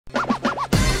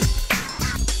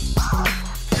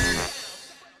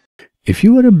If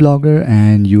you are a blogger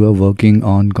and you are working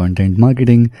on content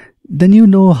marketing, then you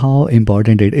know how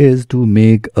important it is to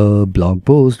make a blog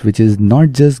post which is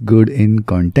not just good in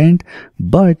content,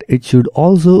 but it should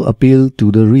also appeal to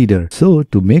the reader. So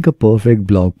to make a perfect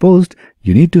blog post,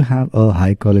 you need to have a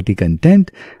high quality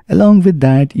content. Along with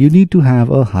that, you need to have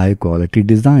a high quality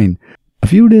design. A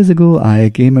few days ago,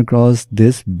 I came across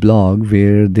this blog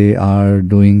where they are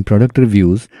doing product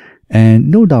reviews,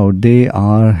 and no doubt they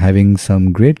are having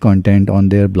some great content on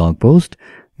their blog post.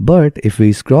 But if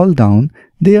we scroll down,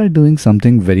 they are doing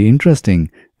something very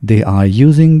interesting. They are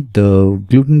using the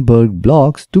Gutenberg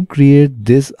blocks to create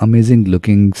this amazing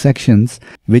looking sections,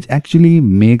 which actually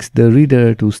makes the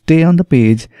reader to stay on the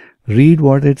page, read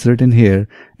what it's written here.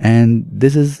 And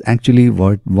this is actually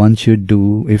what one should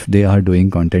do if they are doing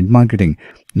content marketing.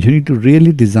 You need to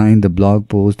really design the blog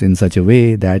post in such a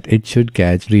way that it should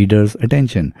catch readers'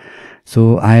 attention.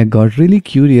 So I got really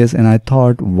curious and I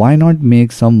thought, why not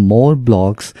make some more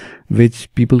blocks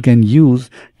which people can use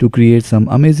to create some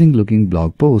amazing looking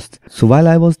blog posts. So while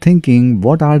I was thinking,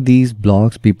 what are these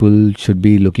blocks people should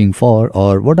be looking for,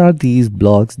 or what are these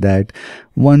blocks that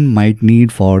one might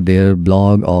need for their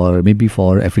blog or maybe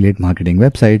for affiliate marketing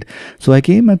website. So I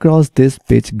came across this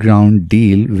pitch ground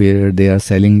deal where they are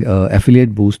selling a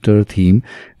affiliate booster theme,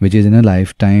 which is in a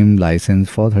lifetime license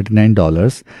for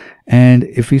 $39. And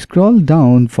if we scroll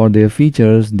down for their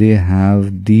features, they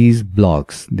have these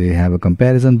blocks. They have a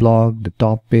comparison block, the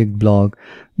topic block,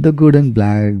 the good and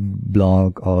bad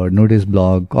block or notice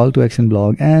block, call to action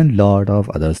block, and lot of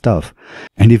other stuff.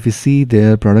 And if we see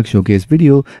their product showcase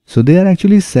video, so they are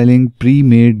actually selling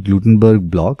pre-made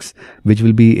Gutenberg blocks which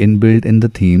will be inbuilt in the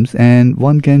themes, and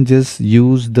one can just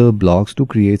use the blocks to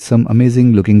create some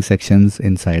amazing looking sections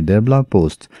inside their blog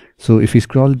posts. So if we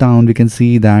scroll down, we can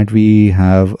see that we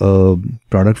have a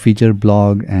product feature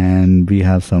blog and we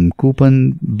have some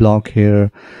coupon block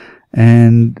here,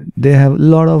 and they have a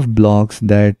lot of blocks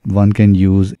that one can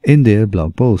use in their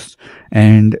blog posts.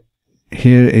 And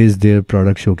here is their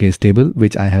product showcase table,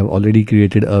 which I have already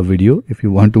created a video. If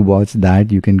you want to watch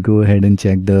that, you can go ahead and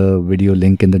check the video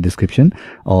link in the description,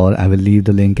 or I will leave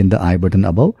the link in the I button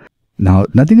above. Now,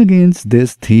 nothing against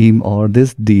this theme or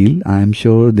this deal. I'm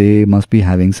sure they must be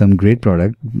having some great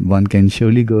product. One can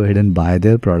surely go ahead and buy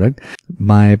their product.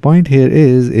 My point here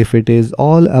is, if it is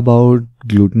all about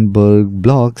Gutenberg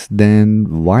blocks,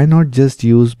 then why not just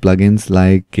use plugins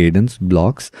like Kadence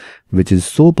Blocks, which is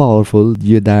so powerful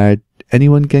that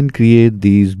anyone can create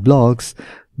these blocks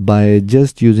by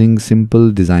just using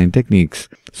simple design techniques.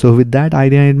 So with that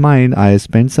idea in mind, I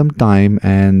spent some time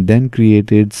and then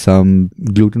created some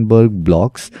Gutenberg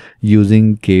blocks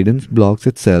using Kadence Blocks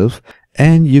itself.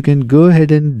 And you can go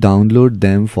ahead and download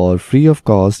them for free of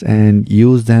cost and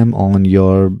use them on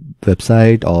your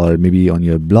website, or maybe on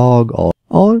your blog,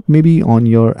 or maybe on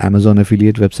your Amazon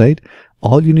affiliate website.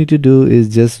 All you need to do is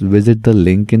just visit the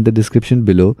link in the description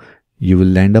below. You will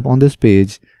land up on this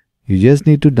page. You just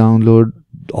need to download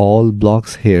all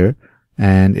blocks here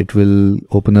and it will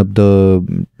open up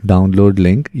the download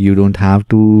link. You don't have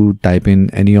to type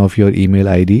in any of your email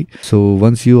ID. So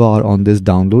once you are on this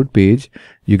download page,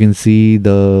 you can see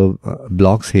the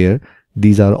blocks here.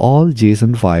 These are all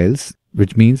JSON files,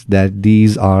 which means that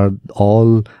these are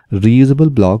all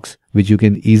reusable blocks which you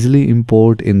can easily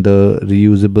import in the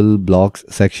reusable blocks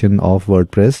section of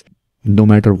WordPress, no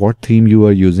matter what theme you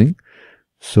are using.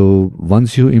 So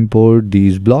once you import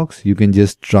these blocks, you can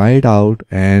just try it out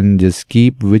and just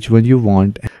keep which one you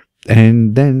want,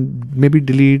 and then maybe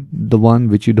delete the one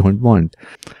which you don't want.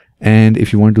 And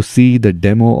if you want to see the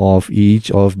demo of each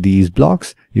of these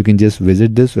blocks, you can just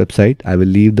visit this website. I will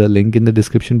leave the link in the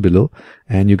description below,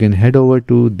 and you can head over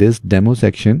to this demo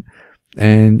section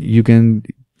and you can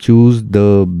choose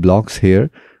the blocks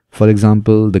here. For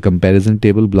example, the comparison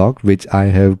table block, which I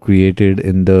have created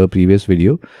in the previous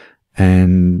video.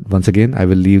 And once again, I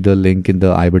will leave the link in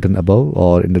the I button above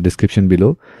or in the description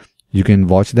below. You can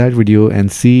watch that video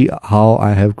and see how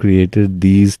I have created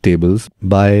these tables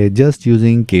by just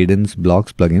using Kadence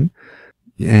Blocks plugin.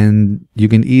 And you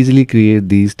can easily create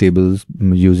these tables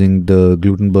using the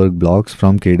Gutenberg blocks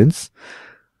from Kadence.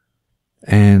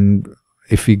 And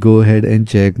if we go ahead and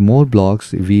check more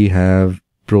blocks, we have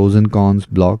pros and cons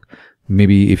block.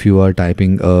 Maybe if you are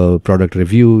typing a product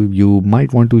review, you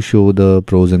might want to show the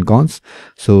pros and cons.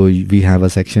 So we have a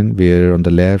section where on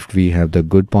the left we have the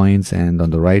good points, and on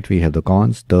the right we have the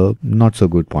cons, the not so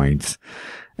good points.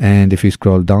 And if you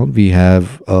scroll down, we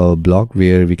have a block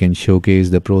where we can showcase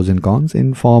the pros and cons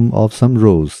in form of some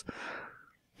rows.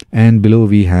 And below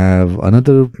we have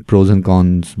another pros and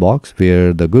cons box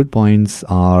where the good points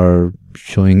are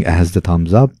showing as the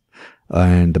thumbs up.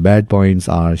 and the bad points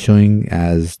are showing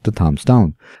as the thumbs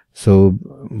down. So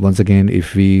once again,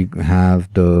 if we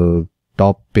have the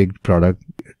top picked product,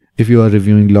 if you are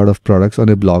reviewing a lot of products on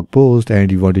a blog post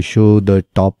and you want to show the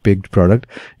top picked product,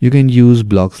 you can use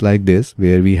blocks like this,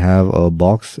 where we have a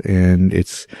box and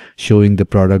it's showing the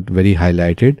product very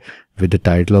highlighted with the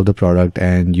title of the product,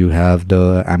 and you have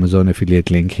the Amazon affiliate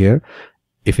link here.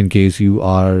 If in case you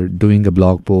are doing a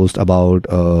blog post about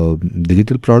a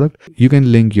digital product, you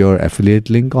can link your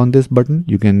affiliate link on this button.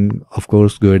 You can of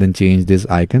course go ahead and change this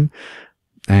icon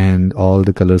and all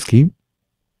the color scheme,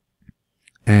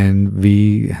 and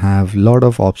we have a lot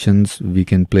of options we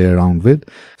can play around with.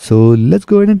 So let's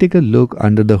go ahead and take a look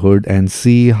under the hood and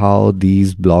see how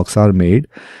these blocks are made.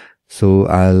 So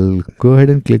I'll go ahead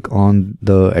and click on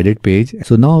the edit page.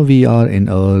 So now we are in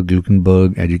a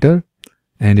Gutenberg editor.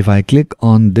 And if I click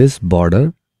on this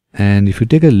border, and if you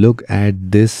take a look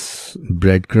at this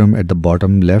breadcrumb at the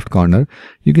bottom left corner,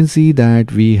 you can see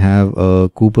that we have a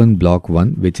coupon block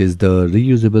 1, which is the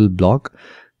reusable block.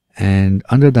 And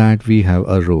under that we have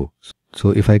a row. So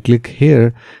if I click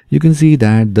here, you can see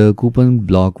that the coupon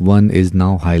block 1 is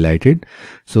now highlighted.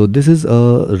 So this is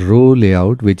a row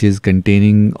layout which is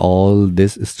containing all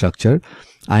this structure.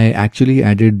 I actually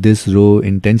added this row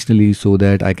intentionally so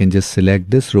that I can just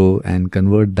select this row and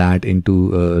convert that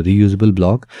into a reusable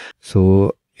block.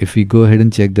 So if we go ahead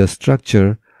and check the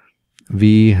structure,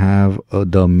 we have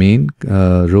the main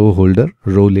row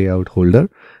layout holder,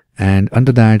 and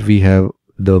under that we have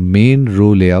the main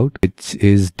row layout, which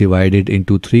is divided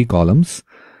into 3 columns.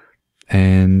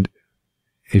 And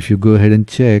if you go ahead and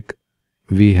check,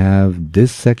 we have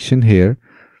this section here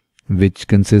which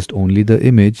consists only the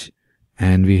image,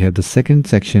 and we have the second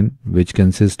section which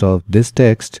consists of this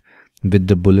text with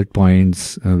the bullet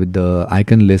points with the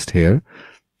icon list here.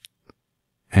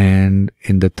 And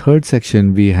in the third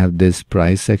section we have this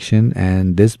price section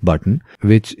and this button,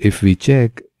 which if we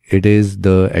check, it is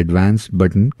the advanced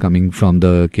button coming from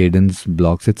the Kadence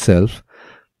Blocks itself.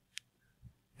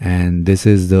 And this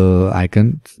is the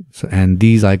icon, and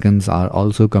these icons are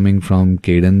also coming from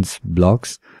Kadence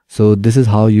Blocks. So this is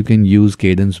how you can use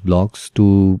Kadence Blocks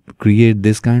to create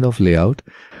this kind of layout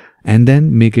and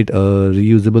then make it a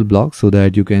reusable block so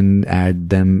that you can add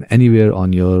them anywhere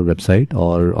on your website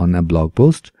or on a blog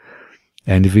post.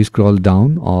 And if we scroll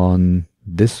down on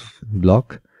this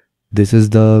block, this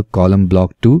is the column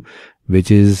block 2,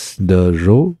 which is the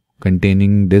row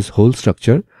containing this whole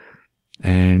structure.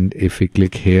 And if we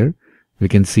click here, we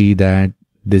can see that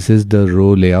this is the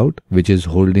row layout which is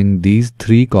holding these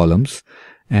 3 columns.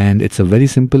 And it's a very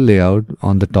simple layout.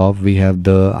 On the top we have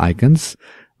the icons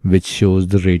which shows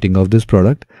the rating of this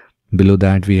product. Below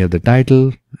that we have the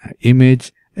title,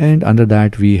 image, and under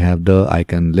that we have the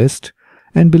icon list.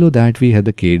 And below that we have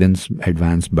the Kadence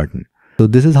advanced button. So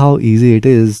this is how easy it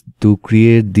is to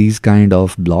create these kind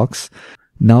of blocks.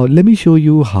 Now let me show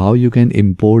you how you can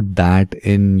import that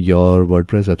in your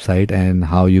WordPress website and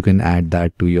how you can add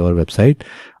that to your website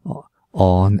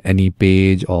on any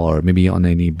page or maybe on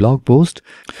any blog post.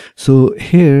 So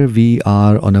here we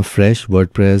are on a fresh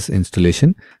WordPress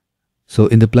installation. So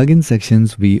in the plugin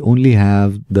sections, we only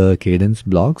have the Kadence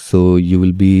blocks. So you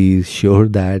will be sure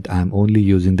that I'm only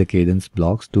using the Kadence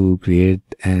blocks to create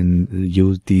and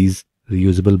use these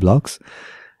reusable blocks.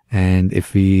 And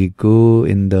if we go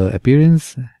in the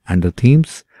appearance under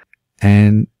themes,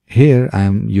 and here I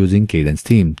am using Kadence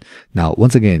theme. Now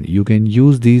once again, you can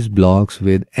use these blocks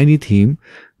with any theme,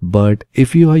 but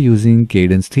if you are using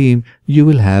Kadence theme, you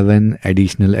will have an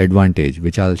additional advantage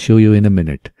which I'll show you in a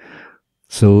minute.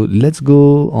 So let's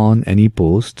go on any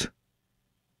post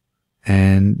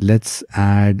and let's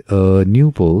add a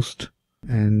new post,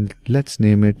 and let's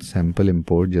name it sample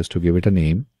import just to give it a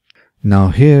name. Now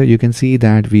here you can see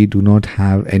that we do not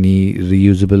have any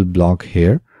reusable block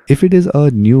here. If it is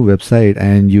a new website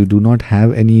and you do not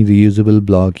have any reusable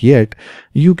block yet,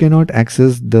 you cannot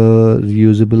access the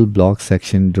reusable block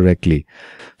section directly.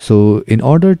 So in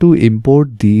order to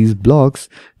import these blocks,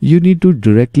 you need to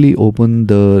directly open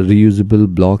the reusable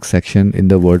block section in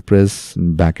the WordPress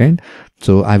backend.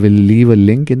 So I will leave a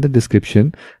link in the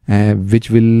description which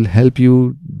will help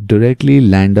you directly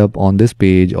land up on this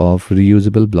page of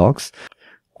reusable blocks.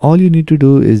 All you need to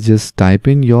do is just type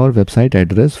in your website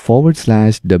address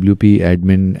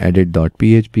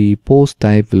 /wp-admin-edit.php. Post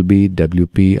type will be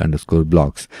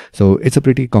wp_blocks. So it's a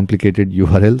pretty complicated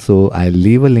URL. So I'll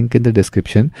leave a link in the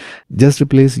description. Just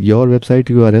replace your website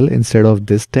URL instead of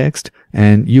this text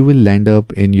and you will land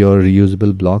up in your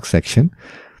reusable block section.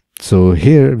 So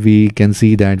here we can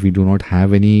see that we do not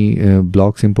have any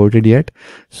blocks imported yet.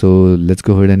 So let's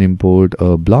go ahead and import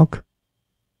a block.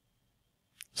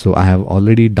 So I have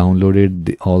already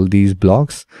downloaded all these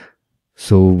blocks.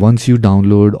 So once you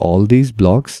download all these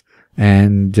blocks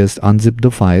and just unzip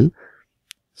the file,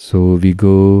 so we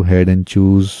go ahead and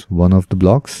choose one of the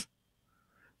blocks.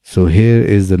 So here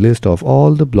is the list of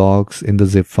all the blocks in the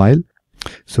zip file.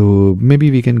 So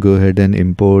maybe we can go ahead and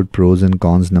import pros and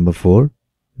cons number 4,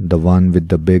 the one with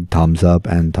the big thumbs up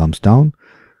and thumbs down.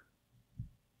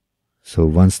 So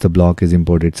once the block is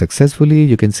imported successfully,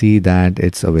 you can see that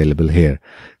it's available here.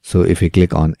 So if we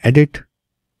click on edit,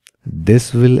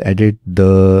 this will edit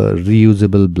the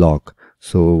reusable block.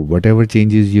 So whatever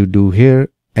changes you do here,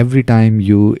 every time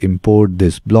you import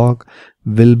this block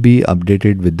will be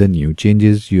updated with the new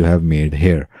changes you have made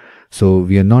here. So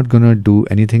we are not gonna do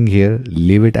anything here,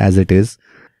 leave it as it is.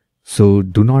 So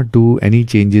do not do any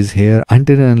changes here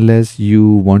until and unless you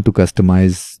want to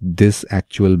customize this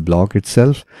actual block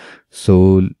itself.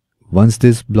 So once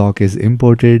this block is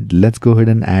imported, let's go ahead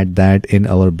and add that in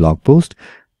our blog post.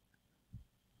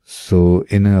 So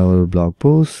in our blog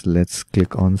post, let's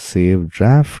click on save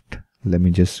draft. Let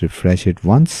me just refresh it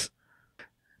once.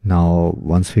 Now,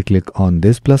 once we click on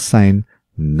this plus sign,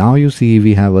 now you see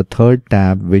we have a third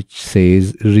tab which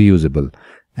says reusable.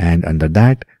 And under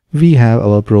that, we have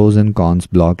our pros and cons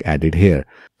block added here.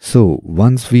 So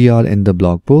once we are in the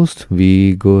blog post,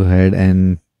 we go ahead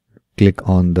and click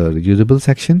on the reusable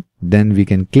section. Then we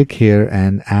can click here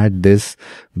and add this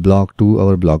block to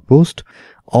our blog post.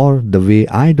 Or the way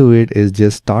I do it is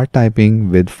just start typing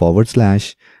with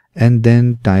 / and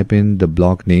then type in the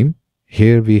block name.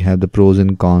 Here we have the pros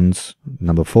and cons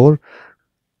number 4.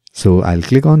 So I'll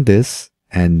click on this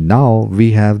and now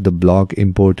we have the block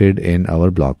imported in our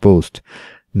blog post.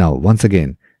 Now once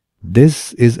again,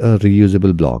 this is a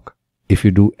reusable block. If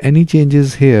you do any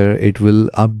changes here, it will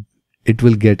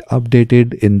get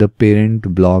updated in the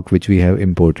parent block which we have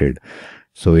imported.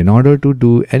 So in order to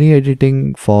do any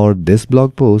editing for this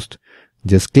blog post,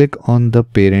 just click on the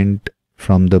parent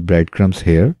from the breadcrumbs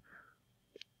here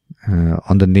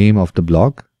on the name of the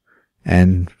block.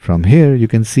 And from here you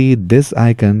can see this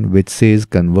icon which says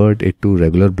convert it to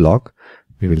regular block.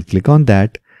 We will click on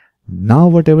that. Now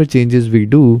whatever changes we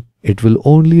do, it will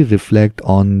only reflect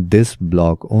on this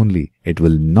block only. It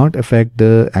will not affect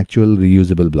the actual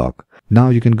reusable block. Now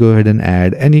you can go ahead and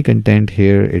add any content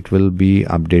here. It will be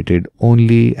updated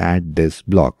only at this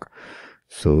block.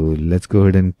 So let's go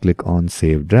ahead and click on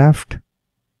save draft.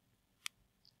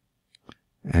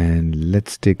 And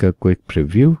let's take a quick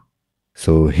preview.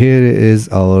 So here is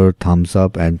our thumbs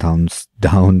up and thumbs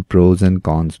down pros and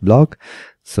cons block.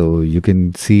 So you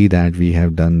can see that we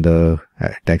have done the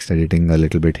text editing a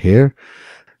little bit here.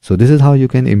 So this is how you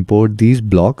can import these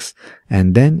blocks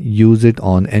and then use it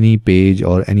on any page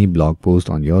or any blog post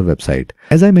on your website.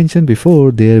 As I mentioned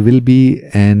before, there will be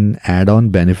an add-on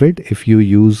benefit if you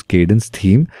use Kadence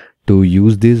theme to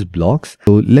use these blocks.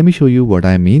 So let me show you what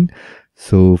I mean.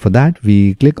 So for that,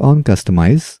 we click on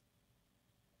customize.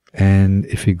 And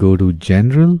if we go to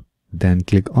general, then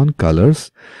click on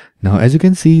colors. Now, as you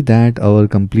can see that our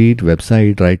complete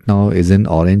website right now is in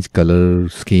orange color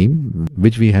scheme,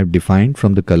 which we have defined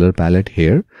from the color palette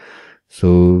here.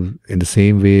 So in the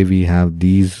same way, we have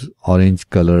these orange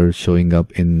colors showing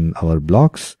up in our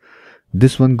blocks.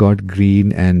 This one got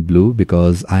green and blue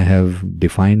because I have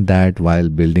defined that while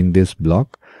building this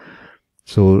block.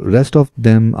 So rest of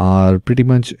them are pretty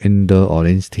much in the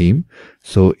orange theme.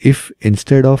 So if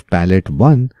instead of palette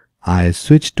 1, I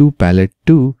switch to palette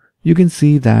 2, you can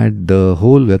see that the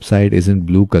whole website is in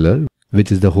blue color,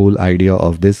 which is the whole idea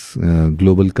of this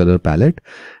global color palette.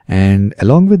 And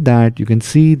along with that, you can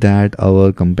see that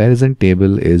our comparison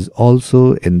table is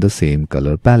also in the same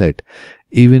color palette.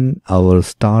 Even our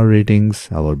star ratings,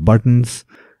 our buttons,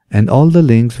 and all the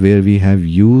links where we have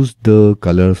used the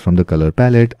colors from the color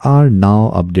palette are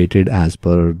now updated as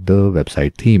per the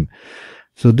website theme.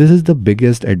 So this is the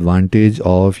biggest advantage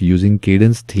of using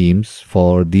Kadence themes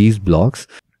for these blocks.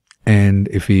 And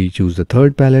if we choose the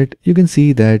third palette, you can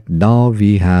see that now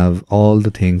we have all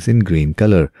the things in green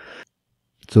color.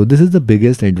 So this is the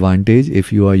biggest advantage.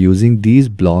 If you are using these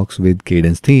blocks with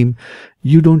Kadence theme,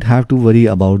 you don't have to worry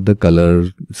about the color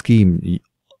scheme.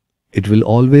 It will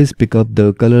always pick up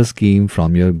the color scheme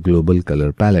from your global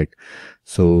color palette.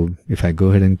 So if I go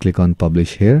ahead and click on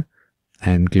publish here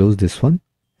and close this one.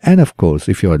 And of course,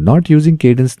 if you are not using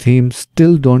Kadence themes,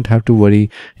 still don't have to worry.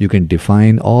 You can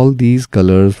define all these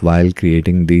colors while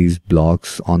creating these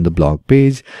blocks on the blog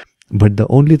page. But the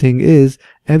only thing is,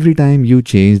 every time you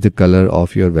change the color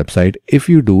of your website, if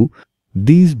you do,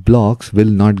 these blocks will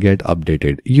not get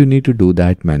updated. You need to do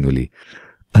that manually.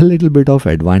 A little bit of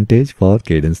advantage for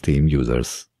Kadence theme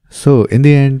users. So in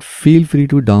the end, feel free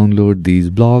to download these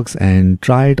blocks and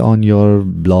try it on your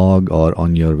blog or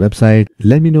on your website.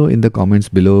 Let me know in the comments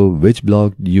below which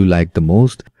block you like the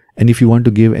most. And if you want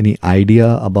to give any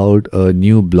idea about a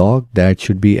new block that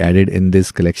should be added in this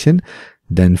collection,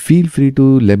 then feel free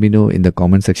to let me know in the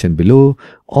comment section below,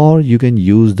 or you can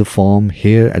use the form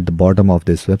here at the bottom of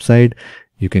this website.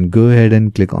 You can go ahead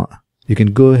and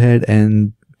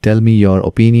tell me your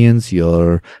opinions,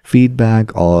 your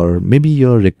feedback, or maybe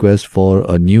your request for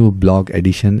a new blog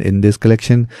edition in this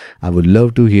collection. I would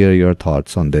love to hear your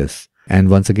thoughts on this. And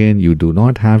once again, you do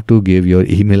not have to give your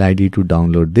email ID to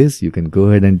download this. You can go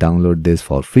ahead and download this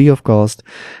for free of cost.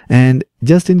 And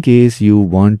just in case you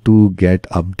want to get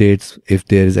updates if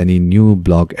there is any new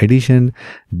blog edition,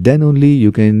 then only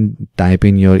you can type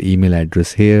in your email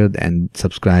address here and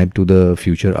subscribe to the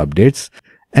future updates.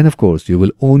 And of course, you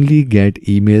will only get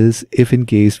emails if in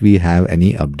case we have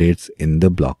any updates in the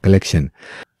blog collection.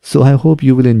 So I hope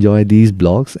you will enjoy these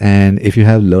blogs, and if you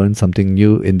have learned something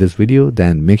new in this video,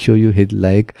 then make sure you hit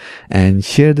like and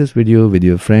share this video with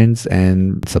your friends,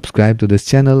 and subscribe to this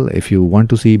channel if you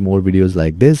want to see more videos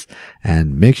like this,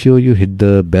 and make sure you hit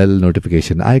the bell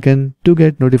notification icon to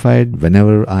get notified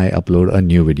whenever I upload a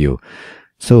new video.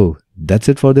 So that's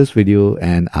it for this video,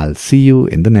 and I'll see you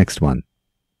in the next one.